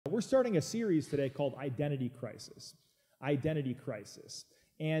we're starting a series today called Identity Crisis. Identity Crisis.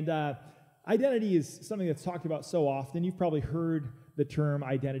 And identity is something that's talked about so often. You've probably heard the term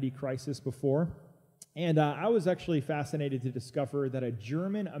identity crisis before. And I was actually fascinated to discover that a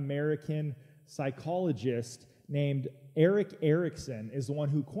German-American psychologist named Erik Erikson is the one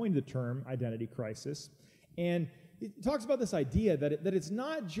who coined the term identity crisis. And it talks about this idea that it's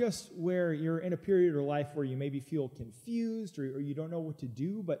not just where you're in a period of your life where you maybe feel confused or you don't know what to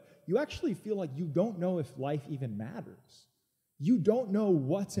do, but you actually feel like you don't know if life even matters. You don't know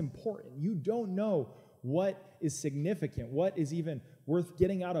what's important. You don't know what is significant, what is even worth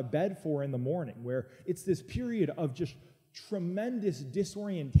getting out of bed for in the morning, where it's this period of just tremendous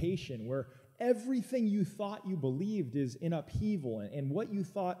disorientation, where everything you thought you believed is in upheaval, and what you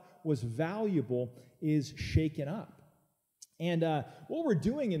thought was valuable is shaken up. And what we're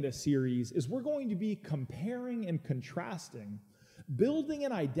doing in this series is we're going to be comparing and contrasting, building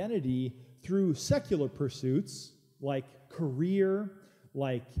an identity through secular pursuits like career,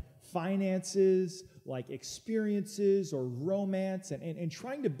 like finances, like experiences or romance, and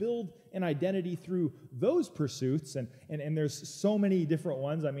trying to build an identity through those pursuits. And there's so many different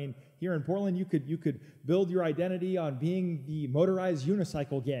ones. I mean, here in Portland, you could build your identity on being the motorized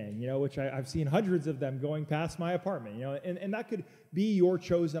unicycle gang, which I've seen hundreds of them going past my apartment, and that could be your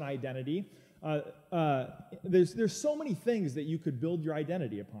chosen identity. There's so many things that you could build your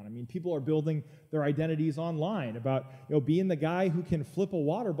identity upon. I mean, people are building their identities online about being the guy who can flip a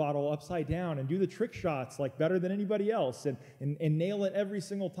water bottle upside down and do the trick shots like better than anybody else and nail it every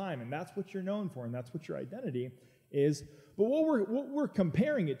single time. And that's what you're known for, and that's what your identity is. But what we're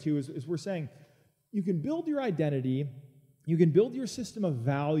comparing it to is we're saying you can build your identity, you can build your system of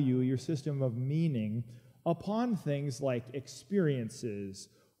value, your system of meaning upon things like experiences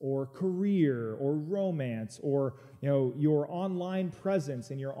or career or romance or your online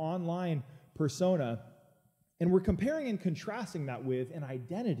presence and your online persona. And we're comparing and contrasting that with an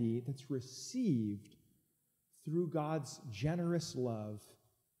identity that's received through God's generous love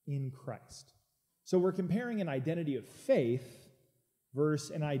in Christ. So we're comparing an identity of faith versus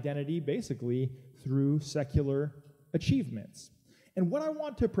an identity basically through secular achievements. And what I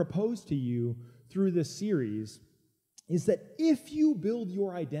want to propose to you through this series is that if you build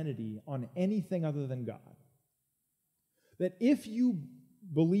your identity on anything other than God, that if you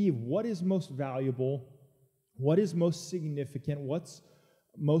believe what is most valuable, what is most significant, what's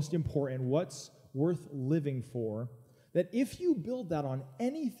most important, what's worth living for, that if you build that on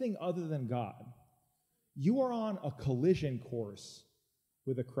anything other than God, you are on a collision course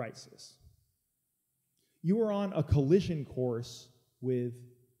with a crisis. You are on a collision course with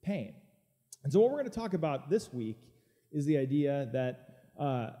pain. And so what we're going to talk about this week is the idea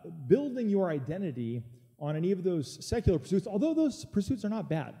that building your identity on any of those secular pursuits, although those pursuits are not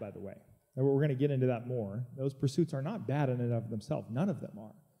bad, by the way, and we're going to get into that more, those pursuits are not bad in and of themselves. None of them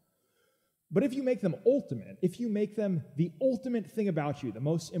are. But if you make them ultimate, if you make them the ultimate thing about you, the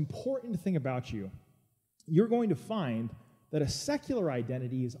most important thing about you, you're going to find that a secular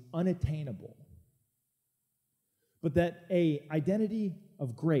identity is unattainable. But that an identity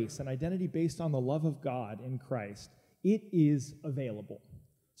of grace, an identity based on the love of God in Christ, it is available.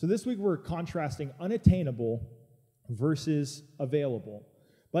 So this week we're contrasting unattainable versus available.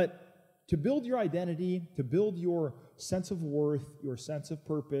 But to build your identity, to build your sense of worth, your sense of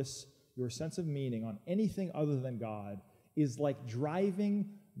purpose, your sense of meaning on anything other than God is like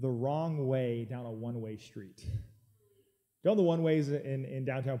driving the wrong way down a one-way street. Don't the one-ways in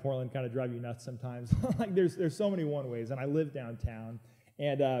downtown Portland kind of drive you nuts sometimes? Like there's so many one-ways, and I live downtown,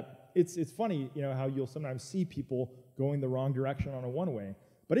 and it's funny, how you'll sometimes see people going the wrong direction on a one-way.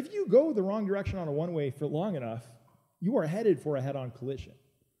 But if you go the wrong direction on a one-way for long enough, you are headed for a head-on collision.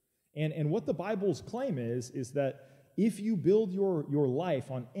 And what the Bible's claim is that if you build your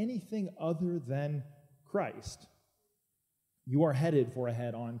life on anything other than Christ, you are headed for a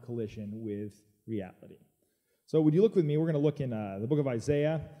head-on collision with reality. So would you look with me? We're going to look in the book of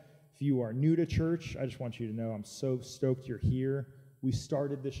Isaiah. If you are new to church, I just want you to know I'm so stoked you're here. We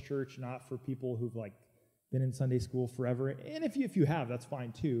started this church not for people who've been in Sunday school forever. And if you have, that's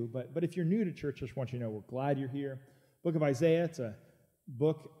fine too. But if you're new to church, I just want you to know we're glad you're here. Book of Isaiah, it's a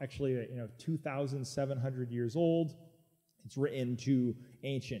book actually 2,700 years old. It's written to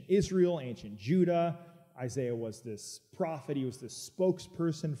ancient Israel, ancient Judah. Isaiah was this prophet. He was this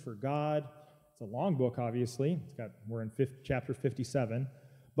spokesperson for God. It's a long book, obviously. We're in chapter 57.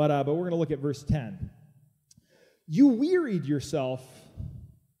 But we're going to look at verse 10. You wearied yourself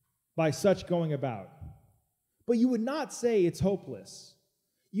by such going about, but you would not say it's hopeless.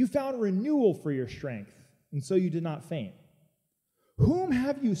 You found renewal for your strength, and so you did not faint. Whom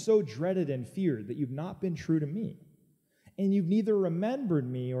have you so dreaded and feared that you've not been true to me? And you've neither remembered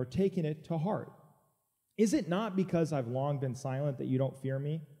me or taken it to heart. Is it not because I've long been silent that you don't fear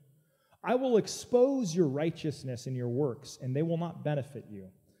me? I will expose your righteousness and your works, and they will not benefit you.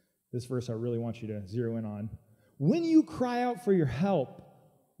 This verse I really want you to zero in on. When you cry out for your help,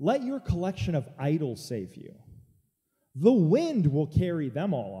 let your collection of idols save you. The wind will carry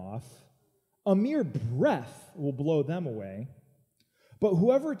them all off. A mere breath will blow them away. But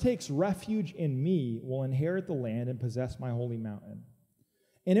whoever takes refuge in me will inherit the land and possess my holy mountain.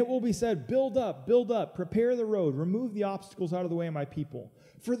 And it will be said, build up, prepare the road, remove the obstacles out of the way of my people.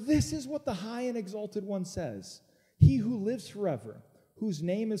 For this is what the high and exalted one says, he who lives forever, whose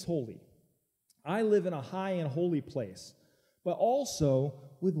name is holy. I live in a high and holy place, but also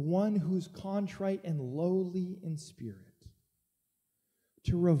with one who's contrite and lowly in spirit,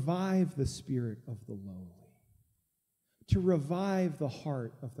 to revive the spirit of the lowly, to revive the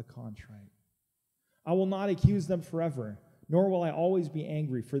heart of the contrite. I will not accuse them forever, nor will I always be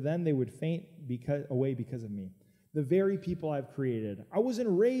angry, for then they would faint away because of me. The very people I've created. I was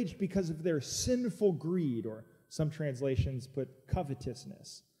enraged because of their sinful greed, or some translations put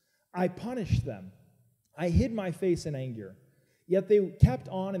covetousness. I punished them. I hid my face in anger. Yet they kept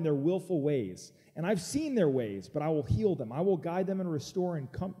on in their willful ways. And I've seen their ways, but I will heal them. I will guide them and restore and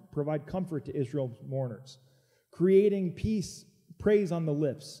provide comfort to Israel's mourners, creating peace, praise on the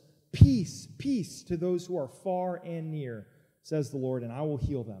lips. Peace, peace to those who are far and near, says the Lord, and I will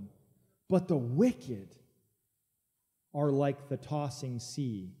heal them. But the wicked are like the tossing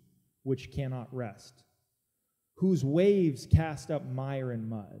sea, which cannot rest, whose waves cast up mire and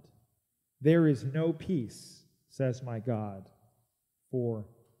mud. There is no peace, says my God, for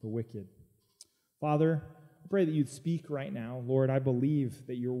the wicked. Father, I pray that you'd speak right now. Lord, I believe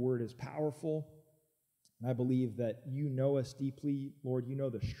that your word is powerful, and I believe that you know us deeply. Lord, you know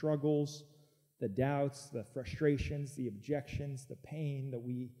the struggles, the doubts, the frustrations, the objections, the pain that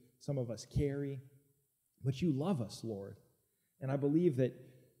some of us carry. But you love us, Lord. And I believe that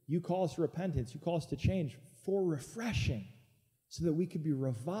you call us to repentance, you call us to change for refreshing, so that we could be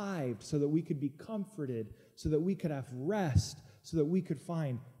revived, so that we could be comforted, so that we could have rest, so that we could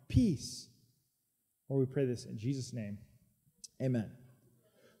find peace. Lord, we pray this in Jesus' name. Amen.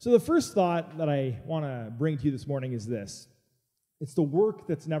 So the first thought that I want to bring to you this morning is this. It's the work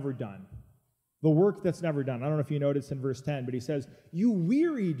that's never done. The work that's never done. I don't know if you noticed in verse 10, but he says, you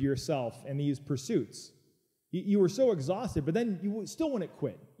wearied yourself in these pursuits. You were so exhausted, but then you still wouldn't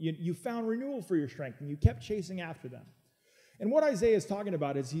quit. You found renewal for your strength, and you kept chasing after them. And what Isaiah is talking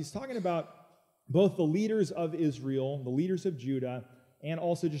about is he's talking about both the leaders of Israel, the leaders of Judah, and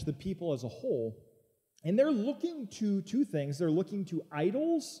also just the people as a whole. And they're looking to two things. They're looking to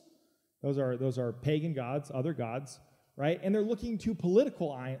idols. Those are pagan gods, other gods, right? And they're looking to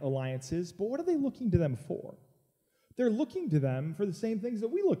political alliances. But what are they looking to them for? They're looking to them for the same things that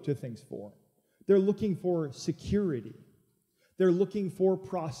we look to things for. They're looking for security. They're looking for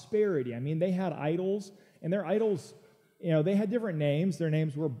prosperity. I mean, they had idols, and their idols, they had different names. Their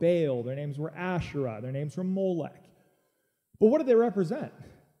names were Baal. Their names were Asherah. Their names were Molech. But what did they represent?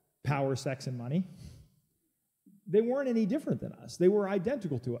 Power, sex, and money. They weren't any different than us. They were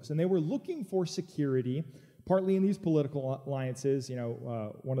identical to us, and they were looking for security, partly in these political alliances.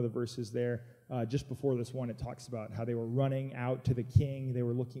 One of the verses there, just before this one, it talks about how they were running out to the king. They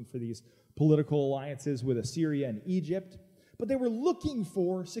were looking for these political alliances with Assyria and Egypt, but they were looking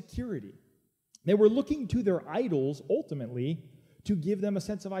for security. They were looking to their idols, ultimately, to give them a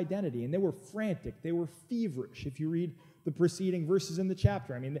sense of identity, and they were frantic. They were feverish. If you read the preceding verses in the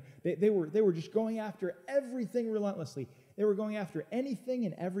chapter, I mean, they were just going after everything relentlessly. They were going after anything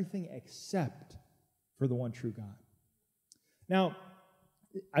and everything except for the one true God. Now,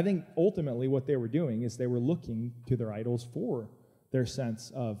 I think ultimately what they were doing is they were looking to their idols for their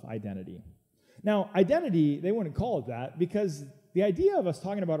sense of identity. Now, identity, they wouldn't call it that because the idea of us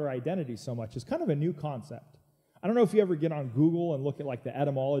talking about our identity so much is kind of a new concept. I don't know if you ever get on Google and look at like the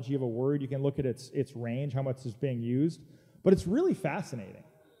etymology of a word. You can look at its range, how much is being used. But it's really fascinating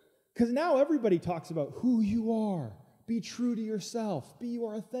because now everybody talks about who you are. Be true to yourself. Be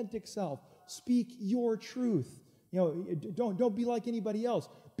your authentic self. Speak your truth. Don't be like anybody else.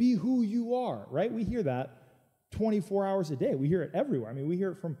 Be who you are, right? We hear that 24 hours a day. We hear it everywhere. I mean, we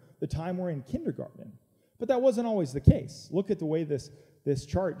hear it from the time we're in kindergarten. But that wasn't always the case. Look at the way this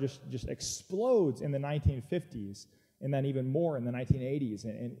chart just explodes in the 1950s and then even more in the 1980s.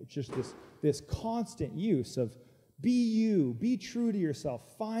 And it's just this constant use of be you, be true to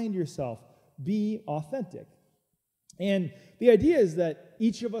yourself, find yourself, be authentic. And the idea is that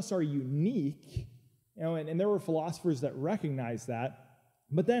each of us are unique And there were philosophers that recognized that.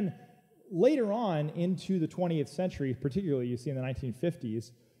 But then later on into the 20th century, particularly you see in the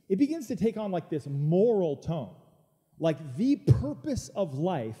 1950s, it begins to take on like this moral tone. Like the purpose of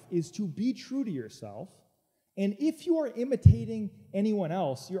life is to be true to yourself. And if you are imitating anyone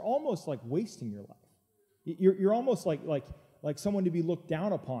else, you're almost like wasting your life. You're almost like someone to be looked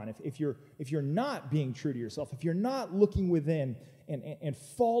down upon if you're not being true to yourself, if you're not looking within and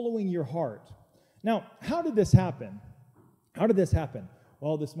following your heart. Now, how did this happen?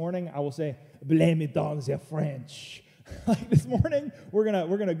 Well, this morning I will say, blame it on the French. Like this morning we're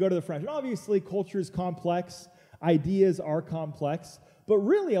gonna go to the French. And obviously, culture is complex, ideas are complex, but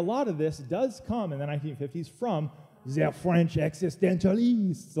really a lot of this does come in the 1950s from the French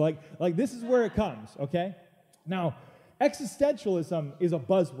existentialists. Like this is where it comes. Okay, now existentialism is a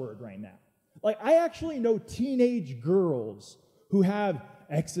buzzword right now. Like I actually know teenage girls who have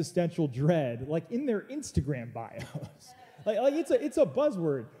existential dread, like in their Instagram bios. like it's a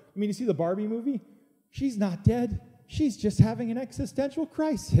buzzword. I mean, you see the Barbie movie? She's not dead. She's just having an existential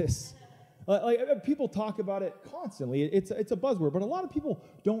crisis. Like people talk about it constantly. It's a buzzword, but a lot of people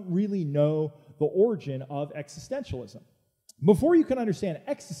don't really know the origin of existentialism. Before you can understand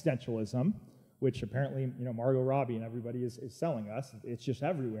existentialism, which apparently Margot Robbie and everybody is selling us, it's just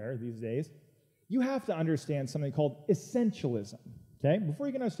everywhere these days, you have to understand something called essentialism. Okay? Before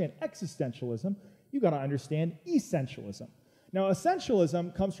you can understand existentialism, you got to understand essentialism. Now,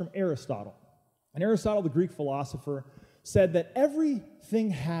 essentialism comes from Aristotle. And Aristotle, the Greek philosopher, said that everything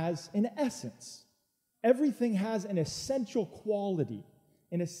has an essence. Everything has an essential quality.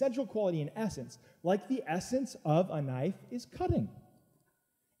 An essential quality in essence. Like the essence of a knife is cutting.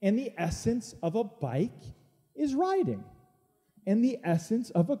 And the essence of a bike is riding. And the essence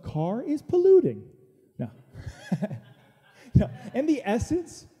of a car is polluting. No. No. And the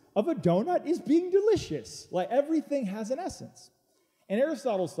essence of a donut is being delicious. Like everything has an essence. And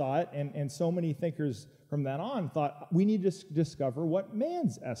Aristotle saw it, and so many thinkers from then on thought, we need to discover what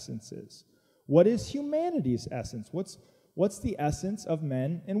man's essence is. What is humanity's essence? What's the essence of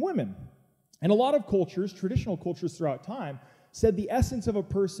men and women? And a lot of cultures, traditional cultures throughout time, said the essence of a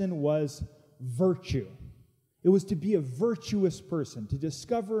person was virtue. It was to be a virtuous person, to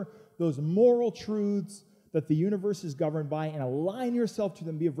discover those moral truths that the universe is governed by and align yourself to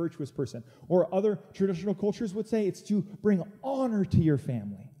them, be a virtuous person. Or other traditional cultures would say it's to bring honor to your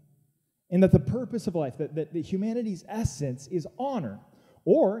family. And that the purpose of life, that humanity's essence is honor.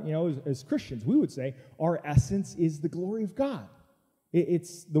 Or, as Christians, we would say our essence is the glory of God.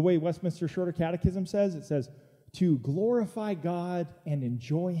 It's the way Westminster Shorter Catechism says. It says, to glorify God and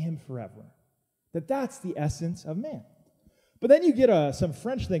enjoy Him forever. That's the essence of man. But then you get some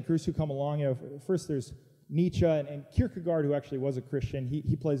French thinkers who come along. First there's Nietzsche and Kierkegaard, who actually was a Christian.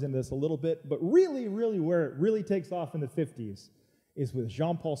 He plays into this a little bit. But really, really where it really takes off in the 50s is with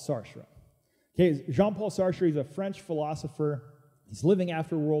Jean-Paul Sartre. Okay, Jean-Paul Sartre is a French philosopher. He's living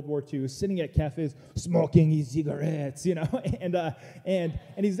after World War II, sitting at cafes, smoking his cigarettes, and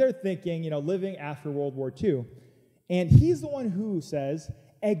he's there thinking, living after World War II. And he's the one who says,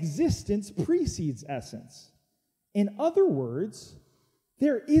 existence precedes essence. In other words,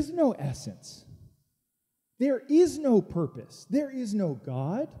 there is no essence. There is no purpose. There is no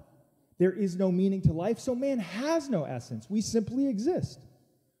God. There is no meaning to life. So man has no essence. We simply exist.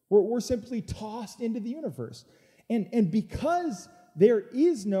 We're simply tossed into the universe. And because there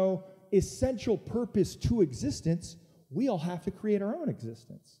is no essential purpose to existence, we all have to create our own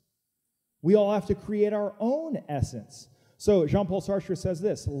existence. We all have to create our own essence. So Jean-Paul Sartre says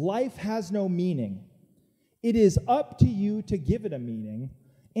this, life has no meaning. It is up to you to give it a meaning,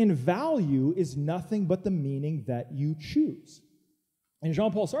 and value is nothing but the meaning that you choose. And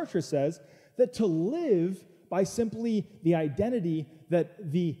Jean-Paul Sartre says that to live by simply the identity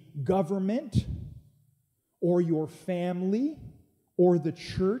that the government or your family or the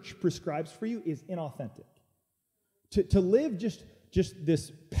church prescribes for you is inauthentic. To live just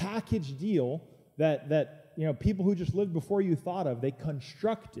this package deal that people who just lived before you thought of, they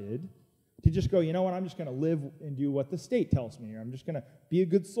constructed to just go, I'm just going to live and do what the state tells me, or I'm just going to be a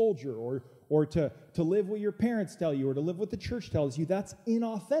good soldier, or to live what your parents tell you, or to live what the church tells you, that's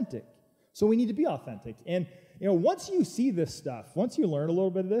inauthentic. So we need to be authentic. And once you see this stuff, once you learn a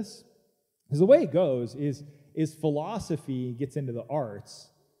little bit of this, because the way it goes is philosophy gets into the arts,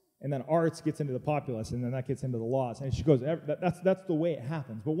 and then arts gets into the populace, and then that gets into the laws, and it just goes. That's the way it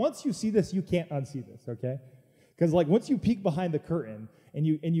happens. But once you see this, you can't unsee this, okay? Because once you peek behind the curtain and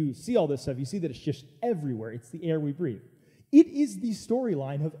you see all this stuff, you see that it's just everywhere. It's the air we breathe. It is the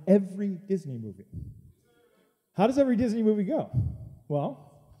storyline of every Disney movie. How does every Disney movie go?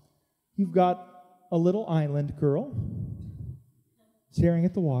 Well, you've got a little island girl staring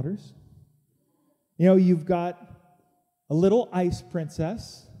at the waters. You've got a little ice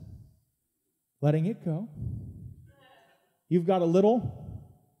princess letting it go. You've got a little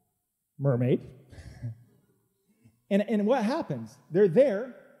mermaid. And what happens? They're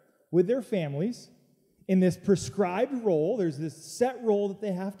there with their families in this prescribed role. There's this set role that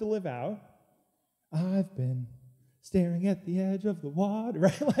they have to live out. I've been staring at the edge of the water,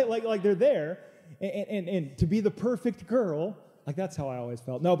 right? like they're there, and to be the perfect girl, like that's how I always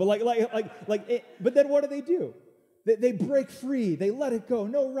felt. No, but but then what do? They break free. They let it go.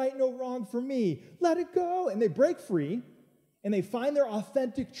 No right, no wrong for me. Let it go, and they break free, and they find their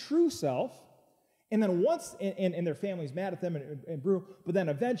authentic, true self. And then once, and their family's mad at them and brutal, but then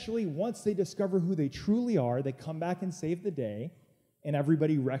eventually, once they discover who they truly are, they come back and save the day, and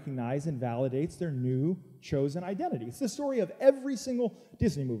everybody recognizes and validates their new chosen identity. It's the story of every single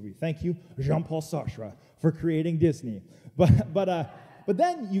Disney movie. Thank you, Jean-Paul Sartre, for creating Disney. But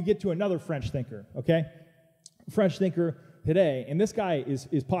then you get to another French thinker, okay? French thinker today, and this guy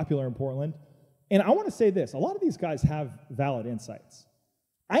is popular in Portland. And I want to say this, a lot of these guys have valid insights.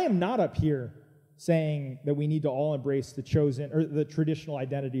 I am not up here saying that we need to all embrace the chosen or the traditional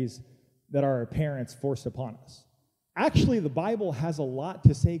identities that our parents forced upon us. Actually, the Bible has a lot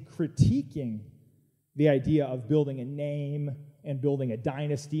to say critiquing the idea of building a name and building a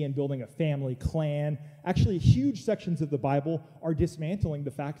dynasty and building a family clan. Actually, huge sections of the Bible are dismantling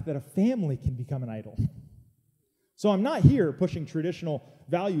the fact that a family can become an idol. So I'm not here pushing traditional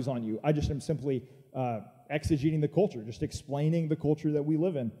values on you. I just am simply exegeting the culture, just explaining the culture that we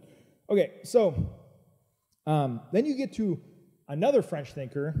live in. Okay, so then you get to another French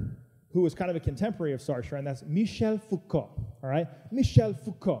thinker who was kind of a contemporary of Sartre, and that's Michel Foucault, all right? Michel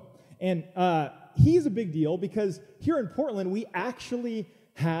Foucault. And he's a big deal because here in Portland, we actually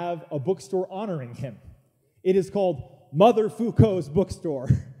have a bookstore honoring him. It is called Mother Foucault's Bookstore.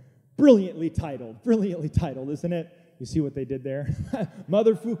 Brilliantly titled, isn't it? You see what they did there?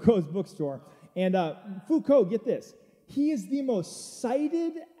 Mother Foucault's Bookstore. And Foucault, get this, he is the most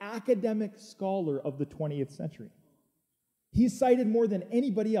cited academic scholar of the 20th century. He's cited more than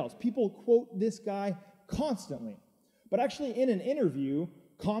anybody else. People quote this guy constantly. But actually, in an interview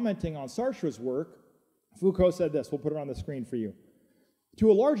commenting on Sartre's work, Foucault said this. We'll put it on the screen for you.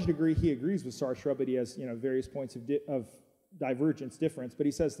 To a large degree, he agrees with Sartre, but he has various points of divergence, difference. But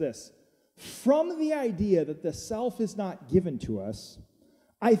he says this: from the idea that the self is not given to us,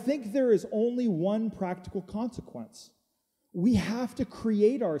 I think there is only one practical consequence. We have to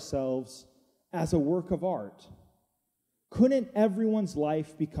create ourselves as a work of art. Couldn't everyone's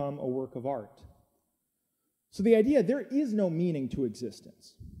life become a work of art? So the idea, there is no meaning to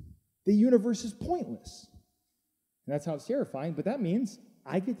existence. The universe is pointless. And that sounds terrifying, but that means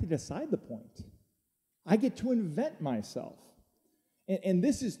I get to decide the point. I get to invent myself. And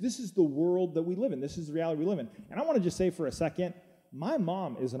this is the world that we live in. This is the reality we live in. And I want to just say for a second, my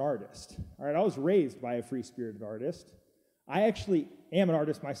mom is an artist. All right, I was raised by a free-spirited artist. I actually am an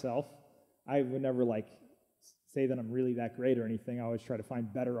artist myself. I would never say that I'm really that great or anything. I always try to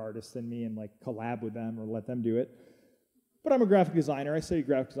find better artists than me and collab with them or let them do it. But I'm a graphic designer. I studied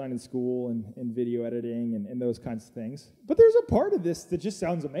graphic design in school and video editing and those kinds of things. But there's a part of this that just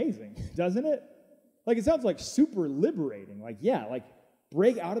sounds amazing, doesn't it? It sounds super liberating.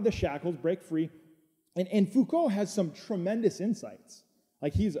 Break out of the shackles, break free. And Foucault has some tremendous insights.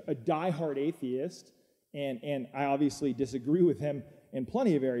 He's a diehard atheist, and I obviously disagree with him in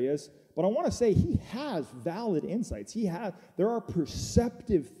plenty of areas, but I want to say he has valid insights. There are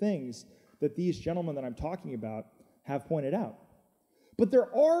perceptive things that these gentlemen that I'm talking about have pointed out. But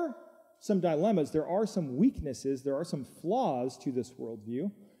there are some dilemmas, there are some weaknesses, there are some flaws to this worldview,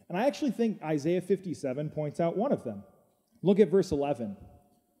 and I actually think Isaiah 57 points out one of them. Look at verse 11.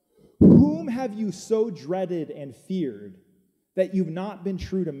 Whom have you so dreaded and feared that you've not been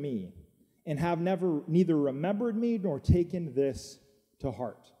true to me and have neither remembered me nor taken this to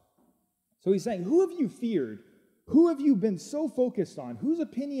heart? So he's saying, who have you feared? Who have you been so focused on? Whose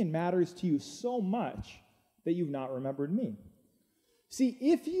opinion matters to you so much that you've not remembered me? See,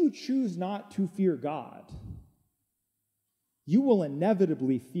 if you choose not to fear God, you will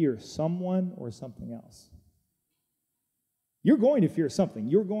inevitably fear someone or something else. You're going to fear something.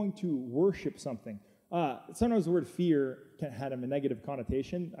 You're going to worship something. Sometimes the word fear can have a negative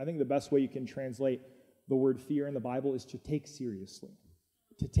connotation. I think the best way you can translate the word fear in the Bible is to take seriously.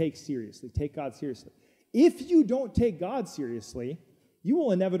 To take seriously. Take God seriously. If you don't take God seriously, you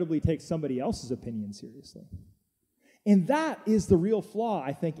will inevitably take somebody else's opinion seriously. And that is the real flaw,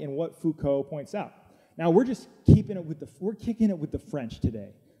 I think, in what Foucault points out. Now, we're just kicking it with the French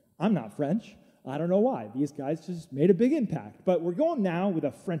today. I'm not French. I don't know why. These guys just made a big impact. But we're going now with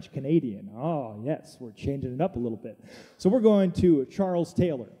a French Canadian. Oh, yes, we're changing it up a little bit. So we're going to Charles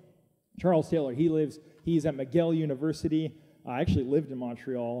Taylor. Charles Taylor, he's at McGill University. I actually lived in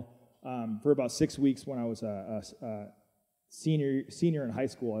Montreal for about 6 weeks when I was a senior in high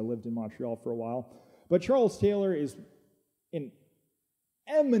school. I lived in Montreal for a while. But Charles Taylor is an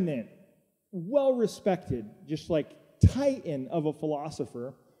eminent, well-respected, just like titan of a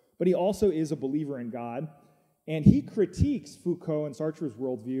philosopher, but he also is a believer in God. And he critiques Foucault and Sartre's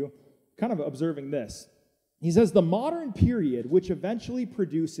worldview, kind of observing this. He says, the modern period, which eventually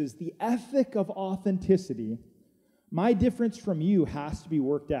produces the ethic of authenticity, my difference from you has to be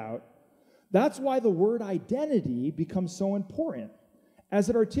worked out. That's why the word identity becomes so important, as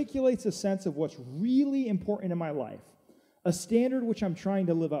it articulates a sense of what's really important in my life, a standard which I'm trying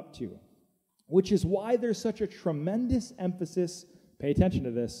to live up to, which is why there's such a tremendous emphasis, pay attention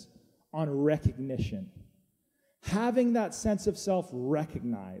to this, on recognition. Having that sense of self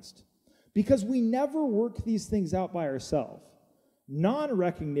recognized. Because we never work these things out by ourselves.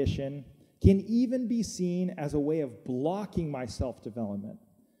 Non-recognition can even be seen as a way of blocking my self-development.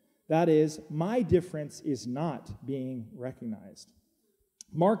 That is, my difference is not being recognized.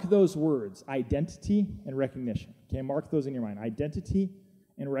 Mark those words, identity and recognition. Okay, mark those in your mind, identity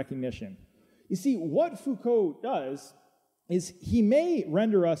and recognition. You see, what Foucault does is he may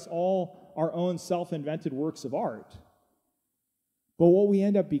render us all our own self-invented works of art, but what we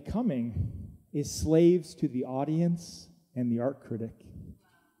end up becoming is slaves to the audience and the art critic.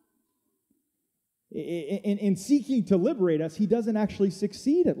 In seeking to liberate us, he doesn't actually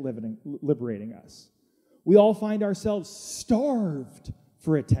succeed at liberating us. We all find ourselves starved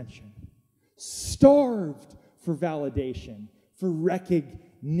for attention, starved for validation, for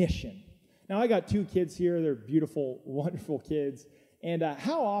recognition. Now, I got 2 kids here. They're beautiful, wonderful kids. And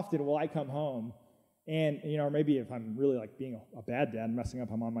how often will I come home and, or maybe if I'm really like being a bad dad, messing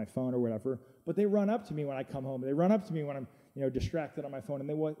up, I'm on my phone or whatever, but they run up to me when I come home. They run up to me when I'm, distracted on my phone, and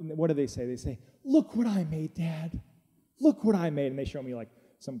what do they say? They say, look what I made, Dad. Look what I made. And they show me like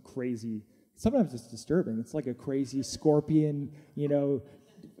some crazy, sometimes it's disturbing. It's like a crazy scorpion,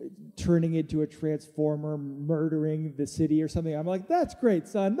 turning into a transformer, murdering the city or something. I'm like, that's great,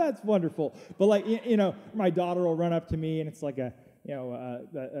 son. That's wonderful. But like, my daughter will run up to me, and it's like a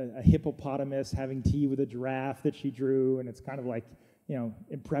hippopotamus having tea with a giraffe that she drew, and it's kind of like,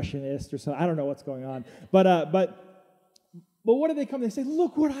 impressionist or something. I don't know what's going on. But what do they come? They say,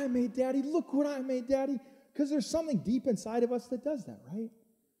 look what I made, Daddy. Look what I made, Daddy. Because there's something deep inside of us that does that, right?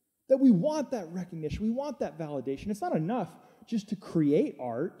 That we want that recognition. We want that validation. It's not enough just to create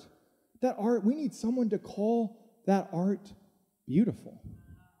art. That art, we need someone to call that art beautiful.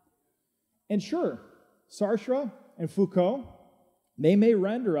 And sure, Sartre and Foucault, they may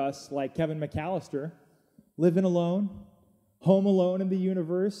render us like Kevin McAllister, living alone, home alone in the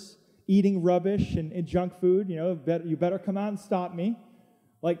universe, eating rubbish and junk food. You better come out and stop me.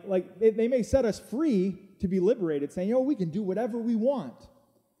 Like they may set us free to be liberated, saying, we can do whatever we want.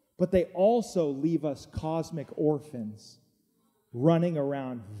 But they also leave us cosmic orphans running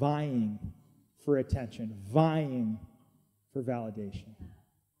around vying for attention, vying for validation.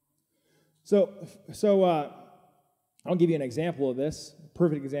 So I'll give you an example of this. A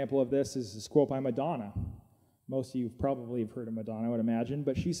perfect example of this is this quote by Madonna. Most of you probably have heard of Madonna, I would imagine,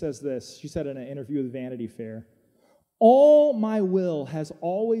 but she says this. She said in an interview with Vanity Fair, all my will has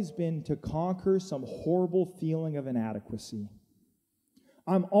always been to conquer some horrible feeling of inadequacy.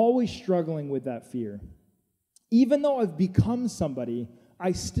 I'm always struggling with that fear. Even though I've become somebody,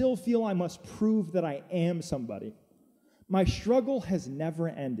 I still feel I must prove that I am somebody. My struggle has never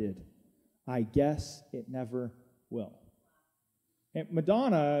ended. I guess it never will. And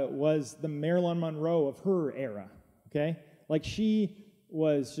Madonna was the Marilyn Monroe of her era, okay? Like, she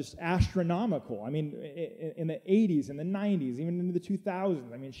was just astronomical. I mean, in the 80s, in the 90s, even into the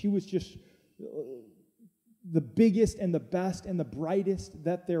 2000s, I mean, she was just the biggest and the best and the brightest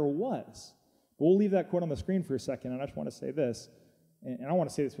that there was. But we'll leave that quote on the screen for a second, and I just want to say this, and I want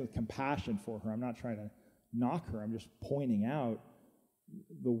to say this with compassion for her. I'm not trying to knock her. I'm just pointing out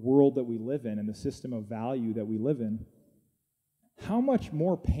the world that we live in and the system of value that we live in. How much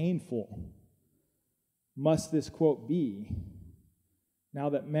more painful must this quote be now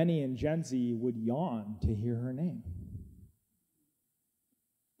that many in Gen Z would yawn to hear her name?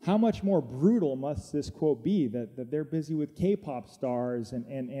 How much more brutal must this quote be that they're busy with K-pop stars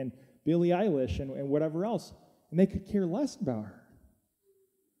and Billie Eilish and whatever else, and they could care less about her?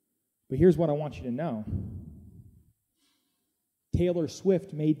 But here's what I want you to know. Taylor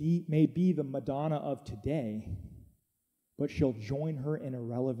Swift may be the Madonna of today, but she'll join her in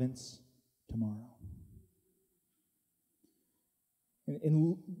irrelevance tomorrow.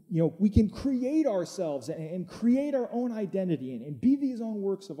 And we can create ourselves and create our own identity and be these own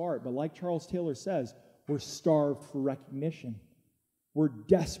works of art. But like Charles Taylor says, we're starved for recognition. We're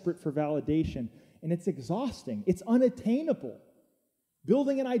desperate for validation. And it's exhausting. It's unattainable.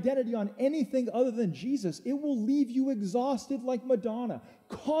 Building an identity on anything other than Jesus, it will leave you exhausted like Madonna,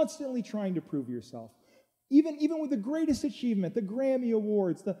 constantly trying to prove yourself. Even with the greatest achievement, the Grammy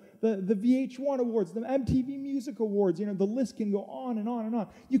Awards, the VH1 Awards, the MTV Music Awards, the list can go on and on and on.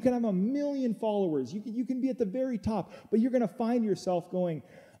 You can have 1 million followers. You can be at the very top, but you're going to find yourself going,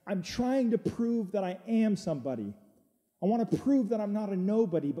 I'm trying to prove that I am somebody. I want to prove that I'm not a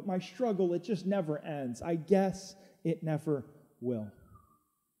nobody, but my struggle, it just never ends. I guess it never will.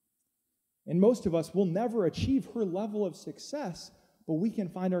 And most of us will never achieve her level of success, but we can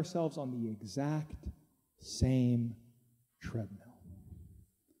find ourselves on the exact same treadmill.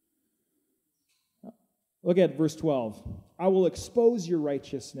 Look at verse 12. I will expose your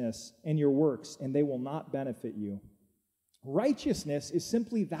righteousness and your works, and they will not benefit you. Righteousness is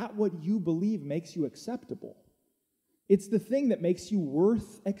simply that what you believe makes you acceptable. It's the thing that makes you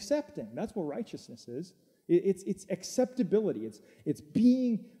worth accepting. That's what righteousness is. It's acceptability. It's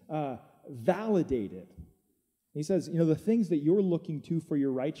being validated. He says, the things that you're looking to for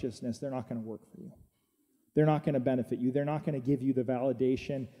your righteousness, they're not going to work for you. They're not going to benefit you. They're not going to give you the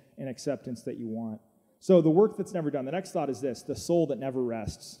validation and acceptance that you want. So the work that's never done. The next thought is this: the soul that never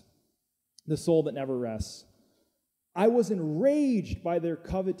rests. The soul that never rests. I was enraged by their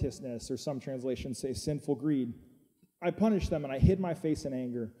covetousness, or some translations say sinful greed. I punished them and I hid my face in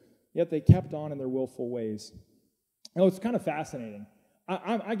anger, yet they kept on in their willful ways. It's kind of fascinating.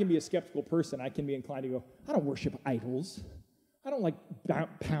 I can be a skeptical person. I can be inclined to go, I don't worship idols. I don't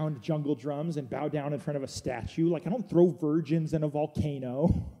pound jungle drums and bow down in front of a statue. I don't throw virgins in a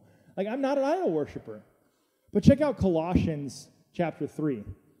volcano. I'm not an idol worshiper. But check out Colossians chapter 3.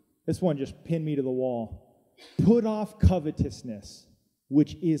 This one just pinned me to the wall. Put off covetousness,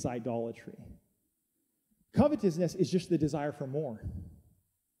 which is idolatry. Covetousness is just the desire for more.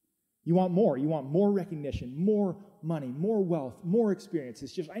 You want more. You want more recognition, more money, more wealth, more experience.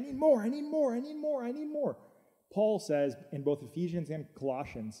 It's just, I need more, I need more, I need more, I need more. Paul says in both Ephesians and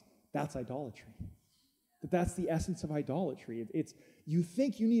Colossians, that's idolatry. That's the essence of idolatry. It's you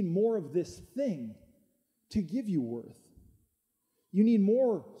think you need more of this thing to give you worth. You need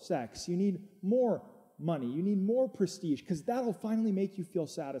more sex. You need more money. You need more prestige, because that'll finally make you feel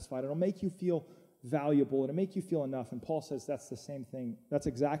satisfied. It'll make you feel valuable. It'll make you feel enough. And Paul says that's the same thing. That's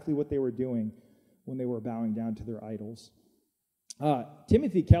exactly what they were doing when they were bowing down to their idols.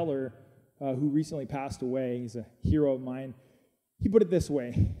 Timothy Keller, who recently passed away, he's a hero of mine, he put it this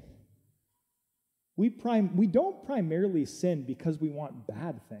way: we don't primarily sin because we want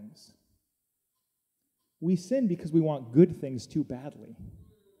bad things. We sin because we want good things too badly.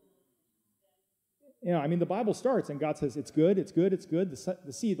 The Bible starts and God says, it's good, it's good, it's good.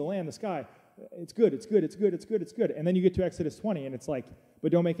 The sea, the land, the sky, it's good, it's good, it's good, it's good, it's good. And then you get to Exodus 20 and it's like,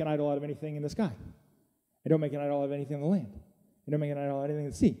 but don't make an idol out of anything in the sky. And don't make an idol out of anything in the land. And don't make an idol out of anything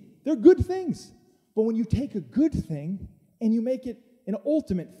in the sea. They're good things. But when you take a good thing and you make it an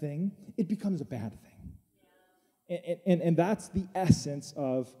ultimate thing, it becomes a bad thing. And that's the essence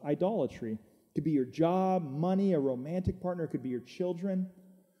of idolatry. It could be your job, money, a romantic partner. It could be your children.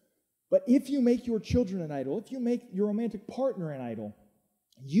 But if you make your children an idol, if you make your romantic partner an idol,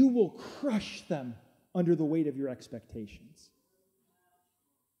 you will crush them under the weight of your expectations.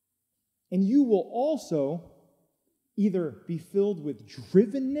 And you will also either be filled with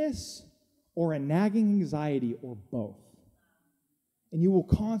drivenness or a nagging anxiety, or both. And you will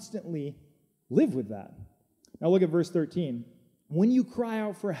constantly live with that. Now look at verse 13. When you cry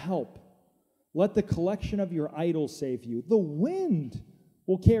out for help, let the collection of your idols save you. The wind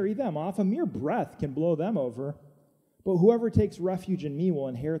will carry them off. A mere breath can blow them over. But whoever takes refuge in me will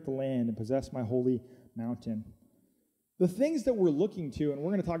inherit the land and possess my holy mountain. The things that we're looking to, and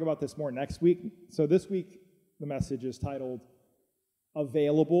we're going to talk about this more next week. So this week, the message is titled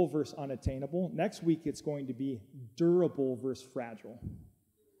Available versus Unattainable. Next week, it's going to be Durable versus Fragile.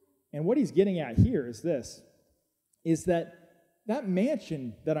 And what he's getting at here is this, is that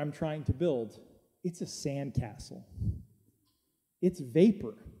mansion that I'm trying to build, it's a sandcastle. It's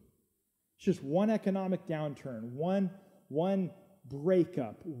vapor. It's just one economic downturn, one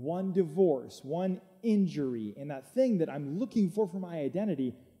breakup, one divorce, one injury, and that thing that I'm looking for my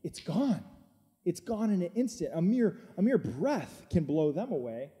identity, it's gone. It's gone in an instant. A mere breath can blow them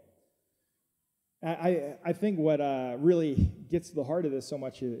away. I think what really gets to the heart of this so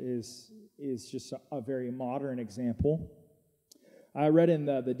much is just a very modern example. I read in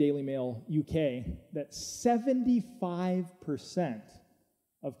the Daily Mail UK that 75%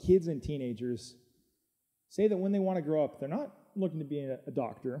 of kids and teenagers say that when they want to grow up, they're not looking to be a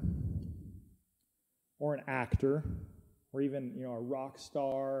doctor or an actor or even, a rock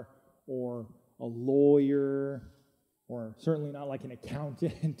star or a lawyer or certainly not like an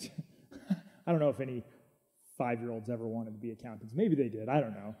accountant. I don't know if any 5-year-olds ever wanted to be accountants. Maybe they did. I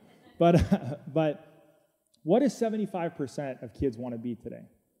don't know. But what does 75% of kids want to be today?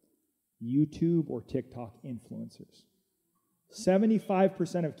 YouTube or TikTok influencers.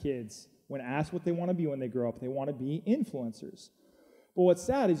 75% of kids, when asked what they want to be when they grow up, they want to be influencers. But what's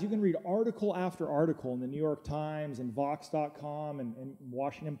sad is you can read article after article in the New York Times and Vox.com and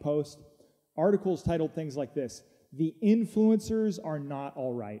Washington Post, articles titled things like this: "The influencers are not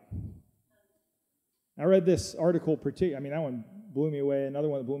all right." I read this article, that one blew me away. Another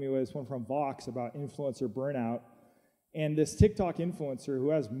one that blew me away is one from Vox about influencer burnout. And this TikTok influencer who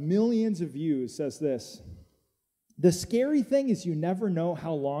has millions of views says this: "The scary thing is you never know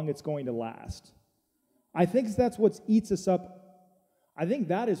how long it's going to last. I think that's what eats us up. I think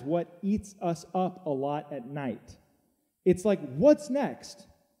that is what eats us up a lot at night. It's like, what's next?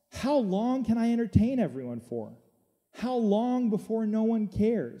 How long can I entertain everyone for? How long before no one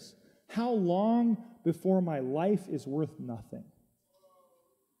cares? How long before my life is worth nothing?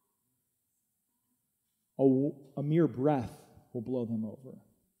 A mere breath will blow them over.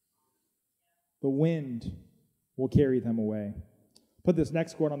 The wind will carry them away." Put this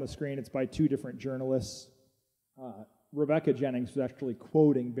next quote on the screen. It's by 2 different journalists. Rebecca Jennings was actually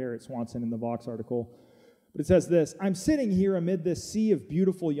quoting Barrett Swanson in the Vox article. But it says this: "I'm sitting here amid this sea of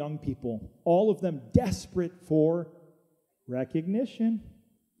beautiful young people, all of them desperate for recognition.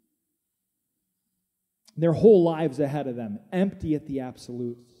 Their whole lives ahead of them, empty at the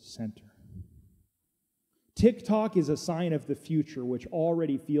absolute center. TikTok is a sign of the future, which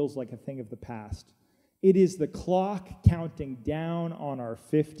already feels like a thing of the past. It is the clock counting down on our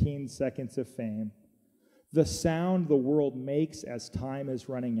 15 seconds of fame, the sound the world makes as time is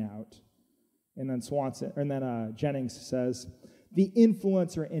running out." And then Jennings says, "The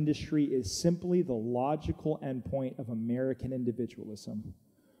influencer industry is simply the logical endpoint of American individualism,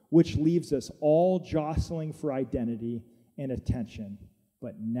 which leaves us all jostling for identity and attention,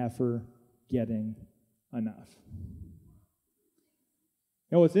 but never getting enough."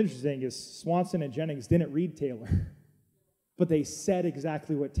 What's interesting is Swanson and Jennings didn't read Taylor, but they said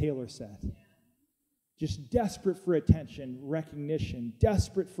exactly what Taylor said. Just desperate for attention, recognition,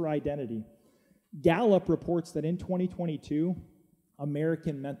 desperate for identity. Gallup reports that in 2022,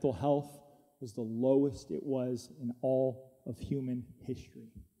 American mental health was the lowest it was in all of human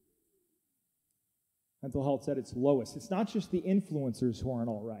history. Mental health said its lowest. It's not just the influencers who aren't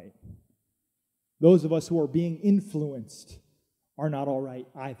all right. Those of us who are being influenced are not all right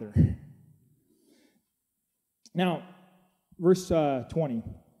either. Now, verse 20.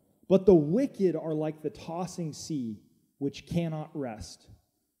 "But the wicked are like the tossing sea, which cannot rest,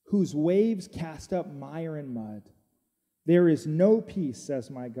 whose waves cast up mire and mud. There is no peace, says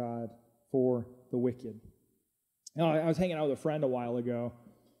my God, for the wicked." I was hanging out with a friend a while ago,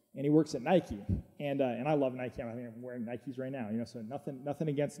 and he works at Nike, and I love Nike. I think I'm wearing Nikes right now, so nothing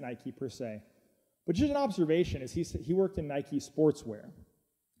against Nike per se. But just an observation is he worked in Nike sportswear,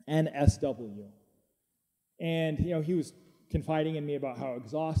 NSW. And, he was confiding in me about how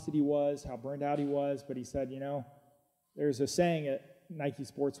exhausted he was, how burned out he was, but he said, there's a saying at Nike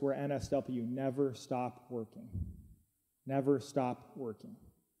Sportswear, NSW, never stop working. Never stop working.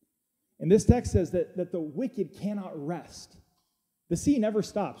 And this text says that the wicked cannot rest. The sea never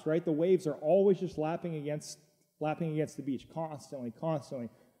stops, right? The waves are always just lapping against the beach, constantly,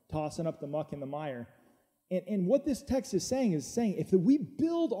 tossing up the muck and the mire. And what this text is saying if we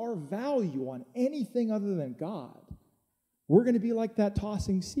build our value on anything other than God, we're going to be like that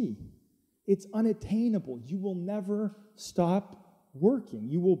tossing sea. It's unattainable. You will never stop working.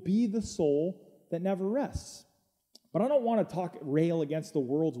 You will be the soul that never rests. But I don't want to rail against the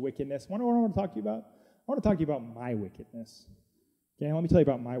world's wickedness. What do I want to talk to you about? I want to talk to you about my wickedness. Okay, let me tell you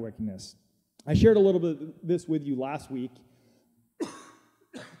about my wickedness. I shared a little bit of this with you last week.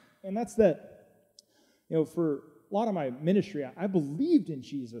 And that's that, for a lot of my ministry, I believed in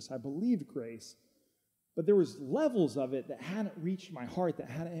Jesus. I believed grace. But there was levels of it that hadn't reached my heart, that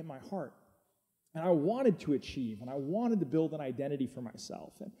hadn't hit my heart. And I wanted to achieve, and I wanted to build an identity for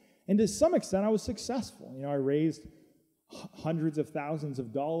myself. And to some extent, I was successful. I raised hundreds of thousands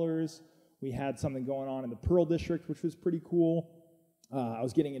of dollars. We had something going on in the Pearl District, which was pretty cool. I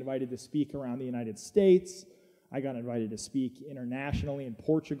was getting invited to speak around the United States. I got invited to speak internationally in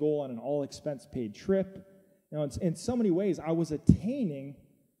Portugal on an all-expense-paid trip. In so many ways, I was attaining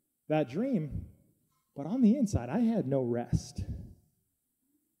that dream, but on the inside, I had no rest.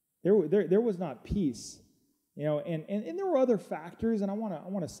 There was not peace, and there were other factors, and I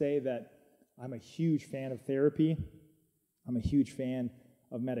want to say that I'm a huge fan of therapy. I'm a huge fan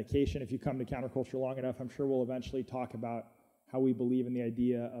of medication. If you come to Counterculture long enough, I'm sure we'll eventually talk about how we believe in the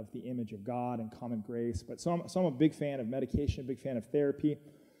idea of the image of God and common grace. But so I'm a big fan of medication, a big fan of therapy.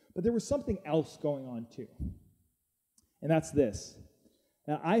 But there was something else going on too, and that's this.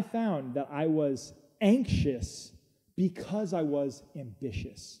 Now, I found that I was anxious because I was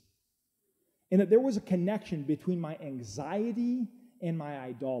ambitious, and that there was a connection between my anxiety and my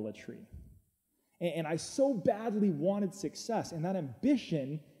idolatry. And I so badly wanted success, and that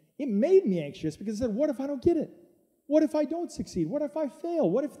ambition, it made me anxious because I said, what if I don't get it? What if I don't succeed? What if I fail?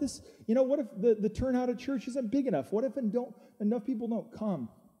 What if what if the turnout at church isn't big enough? What if enough people don't come?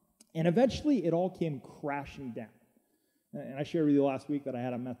 And eventually it all came crashing down. And I shared with you last week that I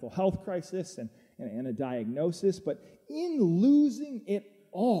had a mental health crisis and a diagnosis, but in losing it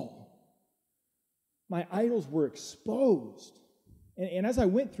all, my idols were exposed. And as I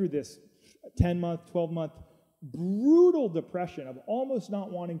went through this 10-month, 12-month brutal depression of almost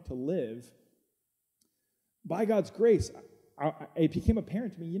not wanting to live, by God's grace, it became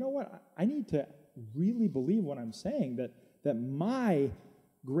apparent to me, you know what? I need to really believe what I'm saying, that my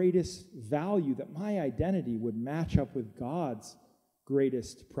greatest value, that my identity would match up with God's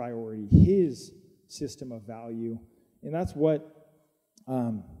greatest priority, his system of value. And that's what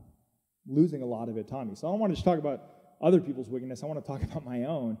losing a lot of it taught me. So I don't want to just talk about other people's wickedness. I want to talk about my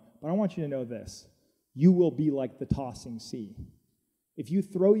own. But I want you to know this. You will be like the tossing sea. If you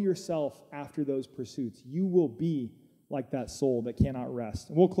throw yourself after those pursuits, you will be like that soul that cannot rest.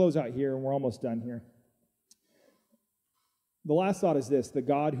 And we'll close out here, and we're almost done here. The last thought is this: the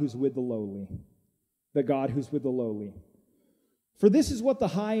God who's with the lowly. The God who's with the lowly. For this is what the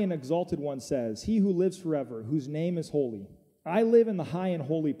high and exalted one says, he who lives forever, whose name is holy. I live in the high and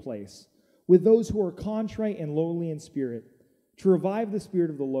holy place, with those who are contrite and lowly in spirit, to revive the spirit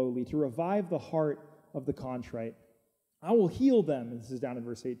of the lowly, to revive the heart of the contrite. I will heal them. This is down in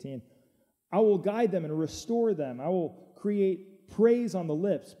verse 18. I will guide them and restore them. I will create praise on the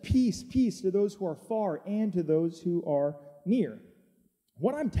lips. Peace, peace to those who are far and to those who are near.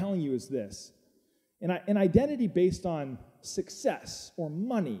 What I'm telling you is this. An identity based on success or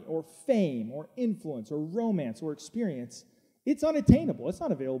money or fame or influence or romance or experience, it's unattainable. It's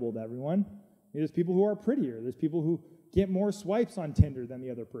not available to everyone. There's people who are prettier. There's people who get more swipes on Tinder than the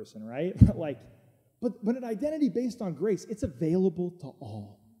other person, right? But an identity based on grace, it's available to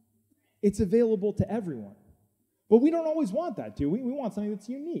all. It's available to everyone. But we don't always want that, do we? We want something that's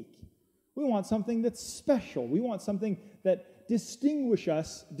unique. We want something that's special. We want something that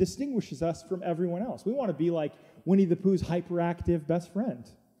distinguishes us from everyone else. We want to be like Winnie the Pooh's hyperactive best friend.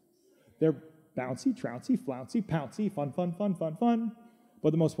 They're bouncy, trouncy, flouncy, pouncy, fun, fun, fun, fun, fun.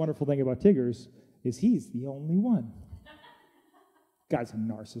 But the most wonderful thing about Tigger's is he's the only one. Guy's a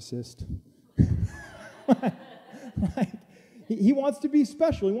narcissist. He wants to be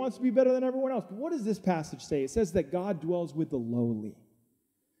special. He wants to be better than everyone else. But what does this passage say? It says that God dwells with the lowly.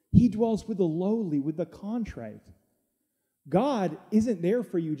 He dwells with the lowly, with the contrite. God isn't there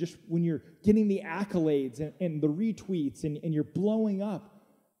for you just when you're getting the accolades and the retweets and you're blowing up.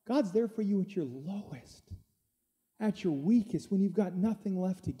 God's there for you at your lowest, at your weakest, when you've got nothing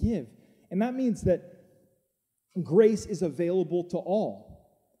left to give. And that means that grace is available to all.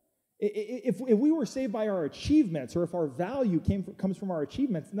 If we were saved by our achievements, or if our value comes from our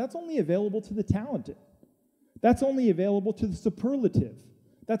achievements, then that's only available to the talented. That's only available to the superlative.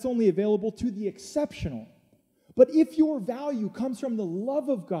 That's only available to the exceptional. But if your value comes from the love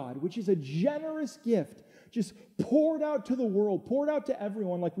of God, which is a generous gift, just poured out to the world, poured out to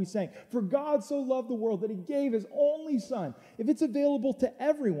everyone, like we sang, for God so loved the world that he gave his only son. If it's available to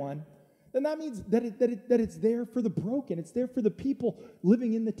everyone, then that means that it's there for the broken. It's there for the people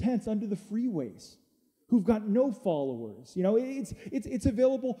living in the tents under the freeways who've got no followers. It's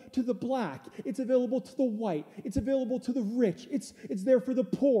available to the black. It's available to the white. It's available to the rich. It's there for the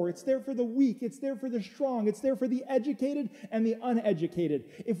poor. It's there for the weak. It's there for the strong. It's there for the educated and the uneducated.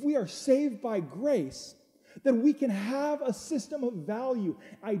 If we are saved by grace, then we can have a system of value,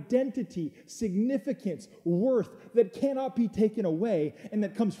 identity, significance, worth that cannot be taken away and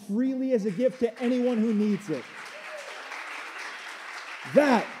that comes freely as a gift to anyone who needs it.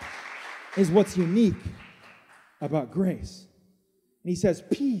 That is what's unique about grace. And he says,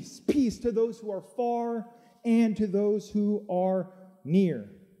 peace, peace to those who are far and to those who are near.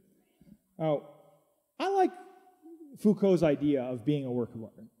 Now, I like Foucault's idea of being a work of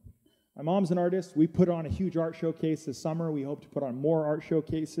art. My mom's an artist. We put on a huge art showcase this summer. We hope to put on more art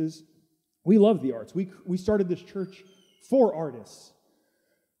showcases. We love the arts. We started this church for artists.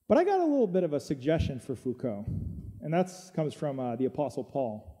 But I got a little bit of a suggestion for Foucault, and that comes from the Apostle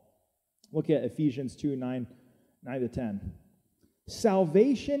Paul. Look at Ephesians 2, 9 to 10.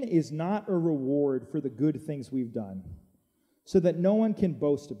 Salvation is not a reward for the good things we've done, so that no one can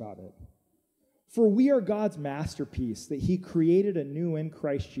boast about it. For we are God's masterpiece that he created anew in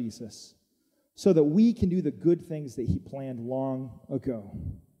Christ Jesus, so that we can do the good things that he planned long ago.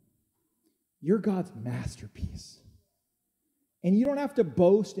 You're God's masterpiece. And you don't have to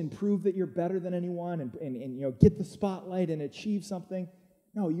boast and prove that you're better than anyone and get the spotlight and achieve something.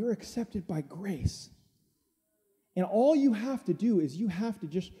 No, you're accepted by grace. And all you have to do is you have to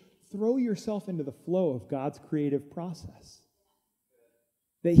just throw yourself into the flow of God's creative process.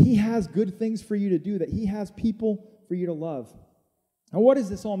 That he has good things for you to do, that he has people for you to love. Now, what does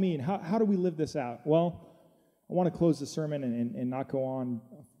this all mean? How do we live this out? Well, I want to close the sermon and not go on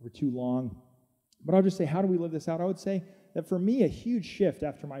for too long. But I'll just say, how do we live this out? I would say that for me, a huge shift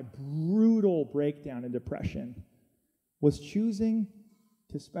after my brutal breakdown and depression was choosing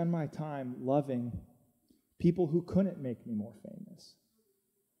to spend my time loving people who couldn't make me more famous.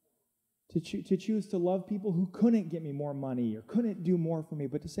 To choose to love people who couldn't get me more money or couldn't do more for me,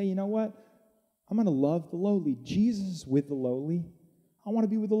 but to say, you know what? I'm going to love the lowly. Jesus is with the lowly. I want to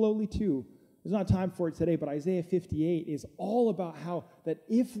be with the lowly too. There's not time for it today, but Isaiah 58 is all about how that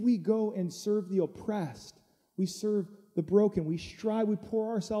if we go and serve the oppressed, we serve the broken, we strive, we pour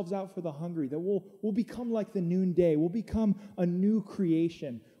ourselves out for the hungry, that we'll become like the noonday. We'll become a new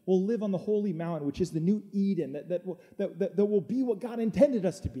creation. We'll live on the holy mountain, which is the new Eden, that will be what God intended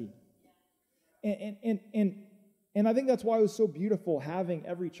us to be. And I think that's why it was so beautiful having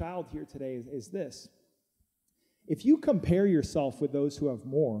every child here today is this. If you compare yourself with those who have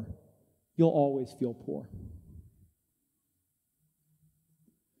more, you'll always feel poor.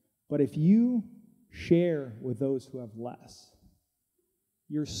 But if you share with those who have less,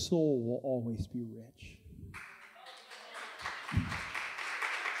 your soul will always be rich.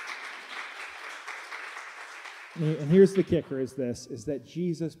 And here's the kicker is that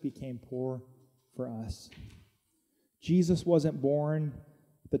Jesus became poor for us. Jesus wasn't born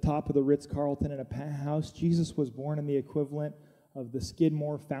at the top of the Ritz-Carlton in a penthouse. Jesus was born in the equivalent of the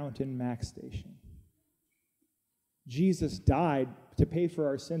Skidmore Fountain Max Station. Jesus died to pay for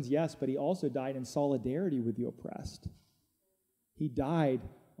our sins, yes, but he also died in solidarity with the oppressed. He died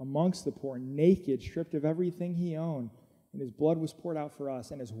amongst the poor, naked, stripped of everything he owned, and his blood was poured out for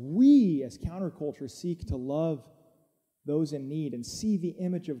us. And as we, as Counterculture, seek to love those in need and see the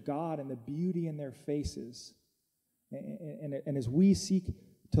image of God and the beauty in their faces, and as we seek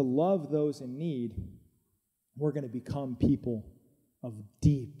to love those in need, we're going to become people of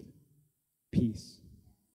deep peace.